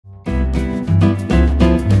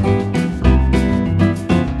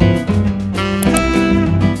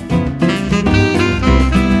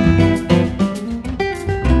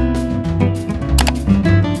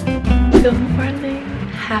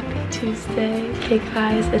Hey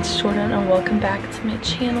guys, it's Jordan and welcome back to my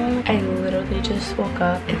channel. I literally just woke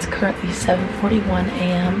up. It's currently 7:41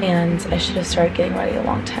 a.m. and I should have started getting ready a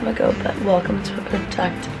long time ago, but welcome to a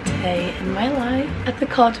productive day in my life. At the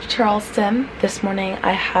College of Charleston, this morning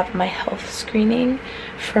I have my health screening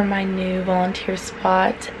for my new volunteer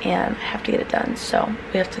spot and I have to get it done. So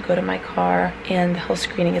we have to go to my car and the health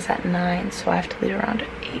screening is at 9, so I have to leave around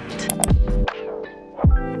 8.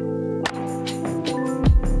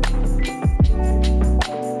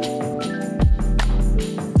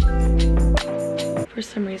 For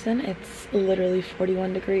some reason, it's literally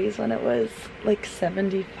 41 degrees when it was like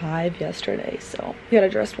 75 yesterday, so we gotta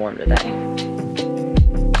dress warm today.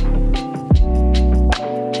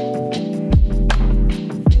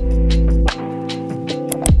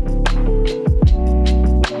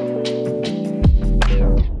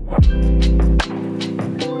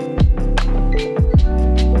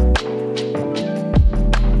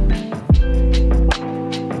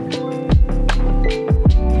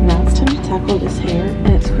 This hair and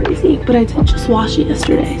it's crazy, but I did just wash it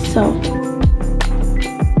yesterday, so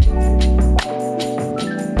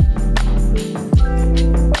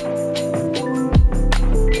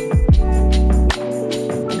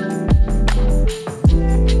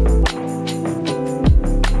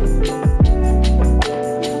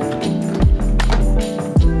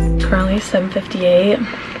currently 7:58.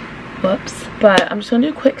 Whoops. But I'm just gonna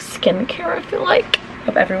do a quick skincare. I feel like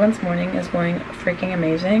hope everyone's morning is going freaking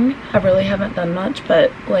amazing. I really haven't done much but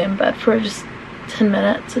lay in bed for just 10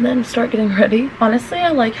 minutes and then start getting ready. Honestly, I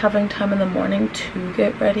like having time in the morning to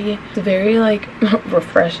get ready. It's very like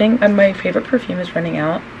refreshing, and my favorite perfume is running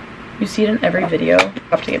out. You see it in every video. I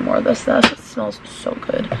have to get more of this stuff. It smells so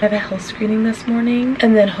good. I have a health screening this morning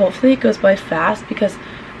and then hopefully it goes by fast because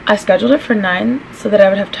I scheduled it for 9 so that I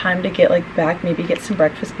would have time to get like back, maybe get some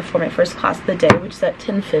breakfast before my first class of the day, which is at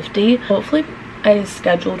 10:50. Hopefully I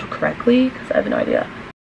scheduled correctly because I have no idea.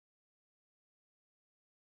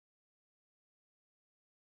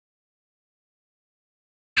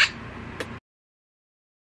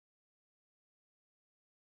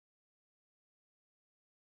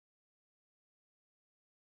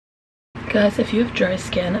 Guys, if you have dry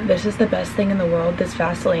skin, this is the best thing in the world. This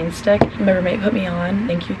Vaseline stick my roommate put me on.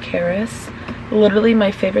 Thank you, Karis. Literally my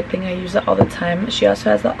favorite thing. I use it all the time. She also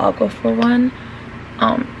has the Aquaphor one.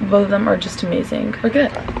 Both of them are just amazing. We're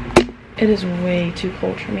good. It is way too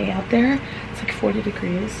cold for me out there. It's like 40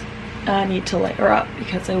 degrees. I need to layer up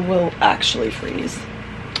because I will actually freeze.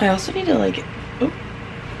 I also need to like, oh.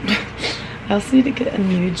 I also need to get a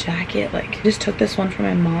new jacket. Like, I just took this one from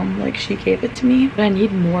my mom. Like, she gave it to me. But I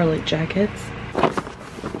need more like jackets.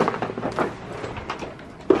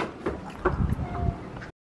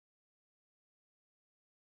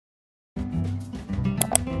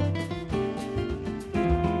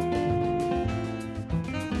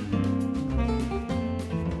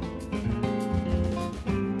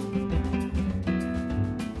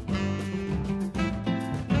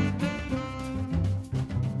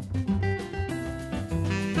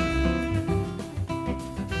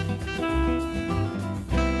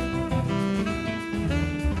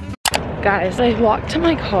 Guys, I walked to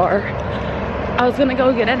my car. I was gonna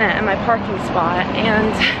go get in it in my parking spot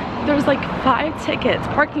and there was like 5 tickets,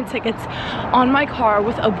 parking tickets on my car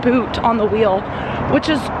with a boot on the wheel, which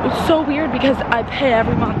is so weird because I pay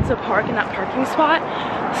every month to park in that parking spot.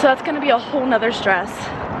 So that's gonna be a whole nother stress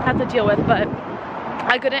I have to deal with, but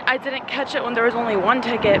I didn't catch it when there was only 1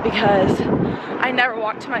 ticket because I never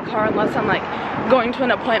walk to my car unless I'm like going to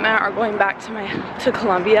an appointment or going back to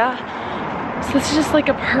Columbia. So this is just like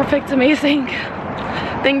a perfect, amazing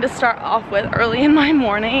thing to start off with early in my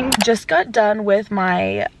morning. Just got done with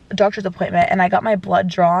my doctor's appointment and I got my blood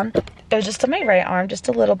drawn. It was just on my right arm, just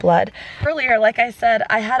a little blood. Earlier, like I said,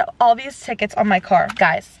 I had all these tickets on my car.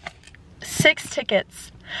 Guys, 6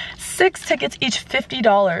 tickets. 6 tickets, each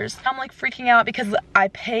 $50. I'm like freaking out because I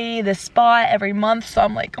pay this spot every month, so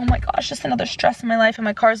I'm like, oh my gosh, just another stress in my life, and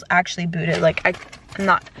my car's actually booted. Like I'm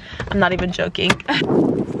not even joking.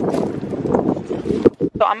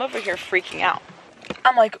 So I'm over here freaking out.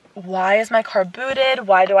 I'm like, why is my car booted?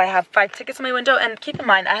 Why do I have 5 tickets in my window? And keep in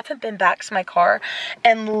mind, I haven't been back to my car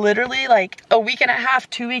in literally like a week and a half,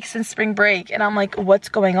 2 weeks since spring break. And I'm like, what's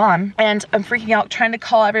going on? And I'm freaking out, trying to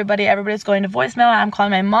call everybody. Everybody's going to voicemail. I'm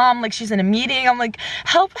calling my mom, like she's in a meeting. I'm like,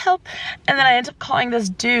 help, help. And then I end up calling this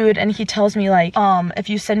dude and he tells me like, if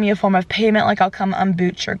you send me a form of payment, like I'll come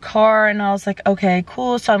unboot your car. And I was like, okay,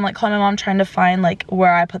 cool. So I'm like calling my mom, trying to find like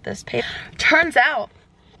where I put this pay. Turns out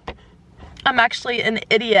I'm actually an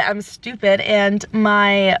idiot. I'm stupid. And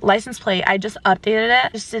my license plate, I just updated it. I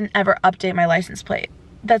just didn't ever update my license plate.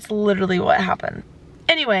 That's literally what happened.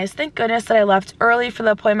 Anyways, thank goodness that I left early for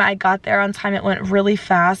the appointment. I got there on time. It went really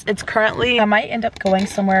fast. It's currently, I might end up going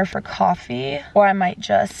somewhere for coffee or I might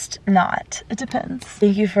just not. It depends.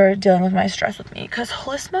 Thank you for dealing with my stress with me because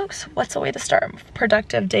holy smokes, what's a way to start a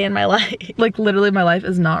productive day in my life? Like literally my life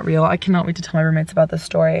is not real. I cannot wait to tell my roommates about this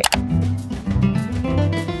story.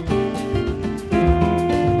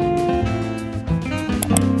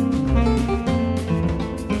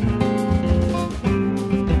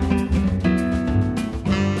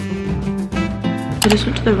 I just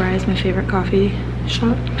went to the Rise, my favorite coffee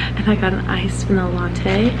shop, and I got an iced vanilla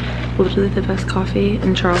latte. Literally the best coffee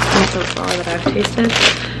in Charleston so far that I've tasted.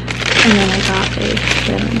 And then I got a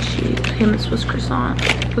ham and Swiss croissant.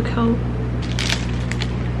 Look how...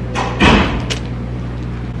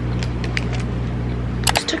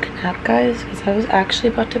 Just took a nap, guys, because I was actually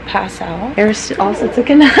about to pass out. Eris also took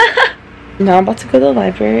a nap. Now I'm about to go to the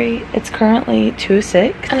library. It's currently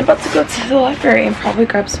 2:06. And I'm about to go to the library and probably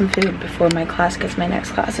grab some food before my class, because my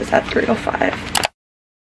next class is at 3:05.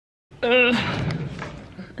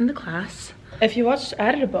 In the class. If you watched, I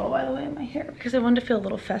added a bow, by the way, in my hair because I wanted to feel a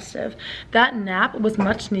little festive. That nap was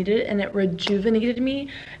much needed and it rejuvenated me.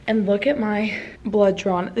 And look at my blood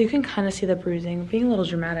drawn. You can kind of see the bruising. I'm being a little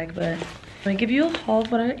dramatic, but I'm gonna give you a haul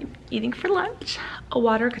of what I'm eating for lunch. A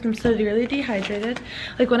water because I'm severely dehydrated.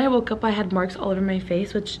 Like when I woke up, I had marks all over my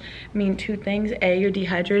face, which mean two things. A, you're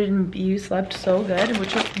dehydrated, and B, you slept so good,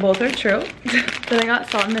 which both are true. Then I got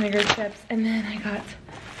salt and vinegar chips, and then I got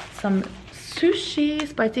some sushi,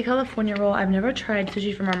 spicy California roll. I've never tried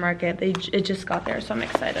sushi from our market. It just got there, so I'm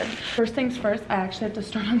excited. First things first, I actually have to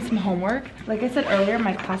start on some homework. Like I said earlier,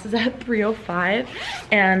 my class is at 3:05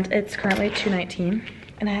 and it's currently 2:19.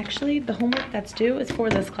 And actually, the homework that's due is for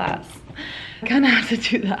this class. I kind of have to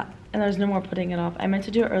do that. And there's no more putting it off. I meant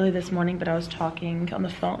to do it early this morning, but I was talking on the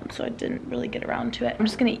phone, so I didn't really get around to it. I'm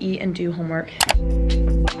just gonna eat and do homework.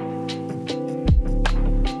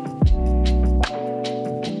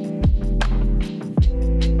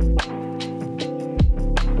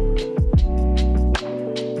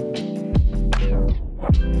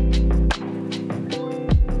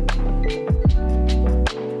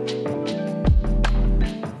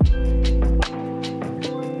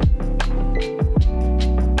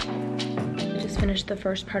 The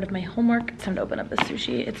first part of my homework. It's time to open up the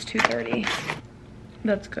sushi. It's 2:30.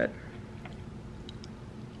 That's good.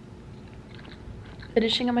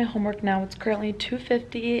 Finishing up my homework now. It's currently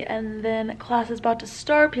 2:50 and then class is about to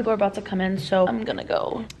start. People are about to come in, so I'm gonna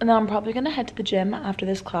go. And then I'm probably gonna head to the gym after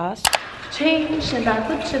this class. Change and back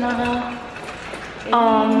with Jenna.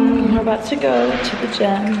 We're about to go to the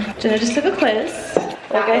gym. Jenna just took a quiz.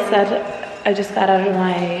 Like I said, I just got out of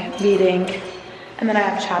my meeting. And then I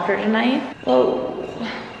have chapter tonight. Well,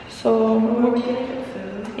 so...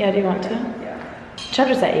 Yeah, do you want to? Yeah.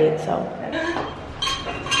 Chapter's at 8, so...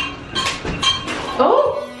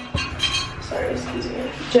 Oh! Sorry, excuse me.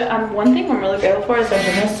 One thing I'm really grateful for is our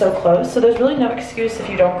gym is so close, so there's really no excuse if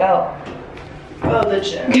you don't go. Oh, the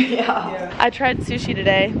gym. Yeah. I tried sushi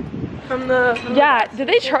today. From the did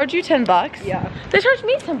they charge you $10? Yeah. They charged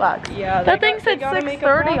me $10. Yeah. That thing said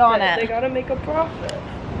 $6.30 on it. They gotta make a profit.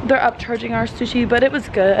 They're upcharging our sushi, but it was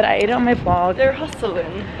good. I ate it on my vlog. They're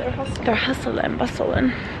hustling. They're hustling. They're hustling,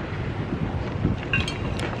 bustling.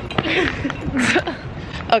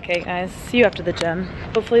 Okay, guys. See you after the gym.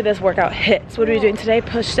 Hopefully this workout hits. What are we doing today?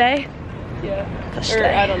 Push day? Yeah. Push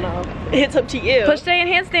day. I don't know. It's up to you. Push day and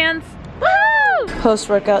handstands. Woo!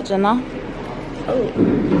 Post-workout, Jenna. Oh.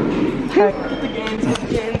 Get the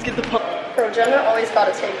gains, get the pump. Bro, Jenna always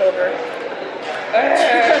got to take over.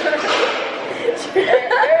 Oh.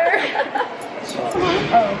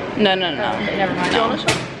 No. Okay, never mind. Do you want to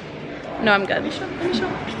show? No, I'm good. Let me show.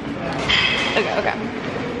 Okay.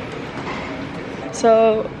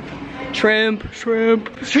 So, shrimp. What?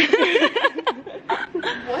 I'm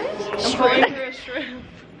calling her a shrimp.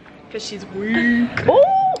 Because she's weak. Oh!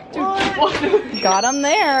 Dude, got him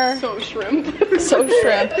there. So shrimp. So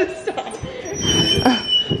shrimp.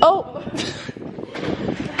 Oh!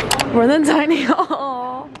 More than tiny.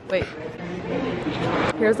 Oh. Wait.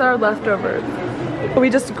 Here's our leftovers. We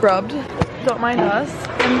just grubbed. Don't mind us.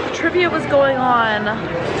 And trivia was going on.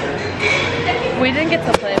 We didn't get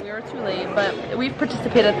to play. We were too late, but we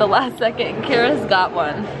participated at the last second. Kara's got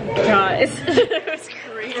one. Guys. It was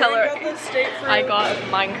crazy. Tell her. I got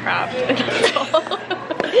Minecraft.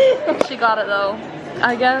 She got it though.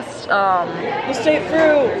 I guess, The state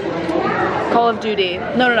fruit. Call of Duty.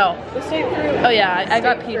 No. The state fruit. Oh yeah, I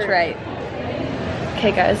got Peach right.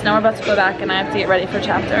 Okay guys, now we're about to go back and I have to get ready for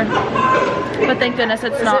chapter. But thank goodness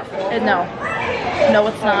it's not, no. No,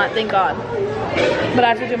 it's not, thank God. But I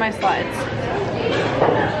have to do my slides.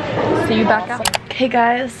 See you back out. Okay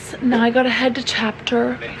guys, now I gotta head to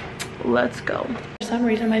chapter. Let's go. For some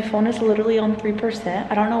reason my phone is literally on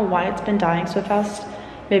 3%. I don't know why it's been dying so fast.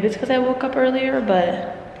 Maybe it's because I woke up earlier,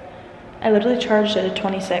 but I literally charged it at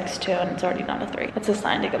 26 too, and it's already down to 3. That's a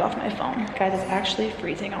sign to get off my phone. Guys, it's actually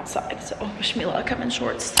freezing outside, so wish me luck. I'm in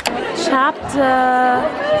shorts. Chapter.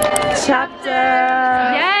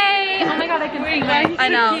 Yay! Oh my god, I can see that. I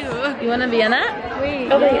know. You want to be in it?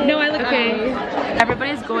 Wait. Oh wait. No, I look okay.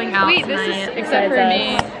 Everybody's going out tonight. This is except for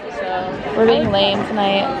me. So we're being lame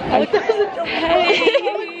tonight.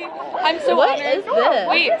 Hey. I'm so What honored. is this?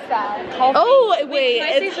 Wait. Oh, wait,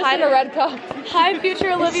 it's hide a red cup. Hi,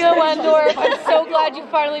 future Olivia Wendorf. I'm so glad you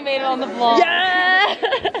finally made it on the vlog. Yeah!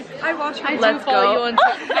 I watch you. Let's go. I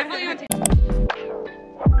follow you on TikTok.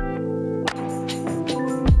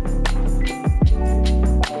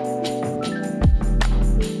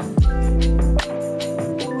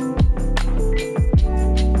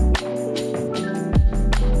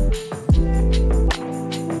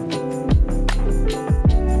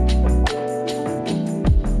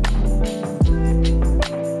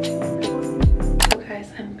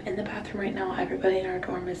 Right now everybody in our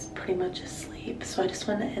dorm is pretty much asleep, so I just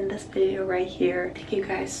want to end this video right here. Thank you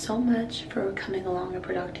guys so much for coming along a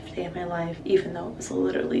productive day in my life, even though it was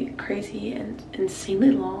literally crazy and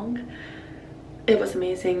insanely long. It was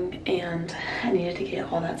amazing and I needed to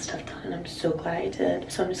get all that stuff done, and I'm so glad I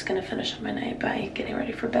did. So I'm just gonna finish up my night by getting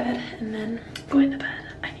ready for bed and then going to bed.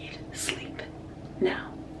 I need sleep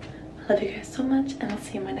now. I love you guys so much, and I'll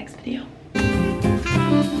see you in my next video.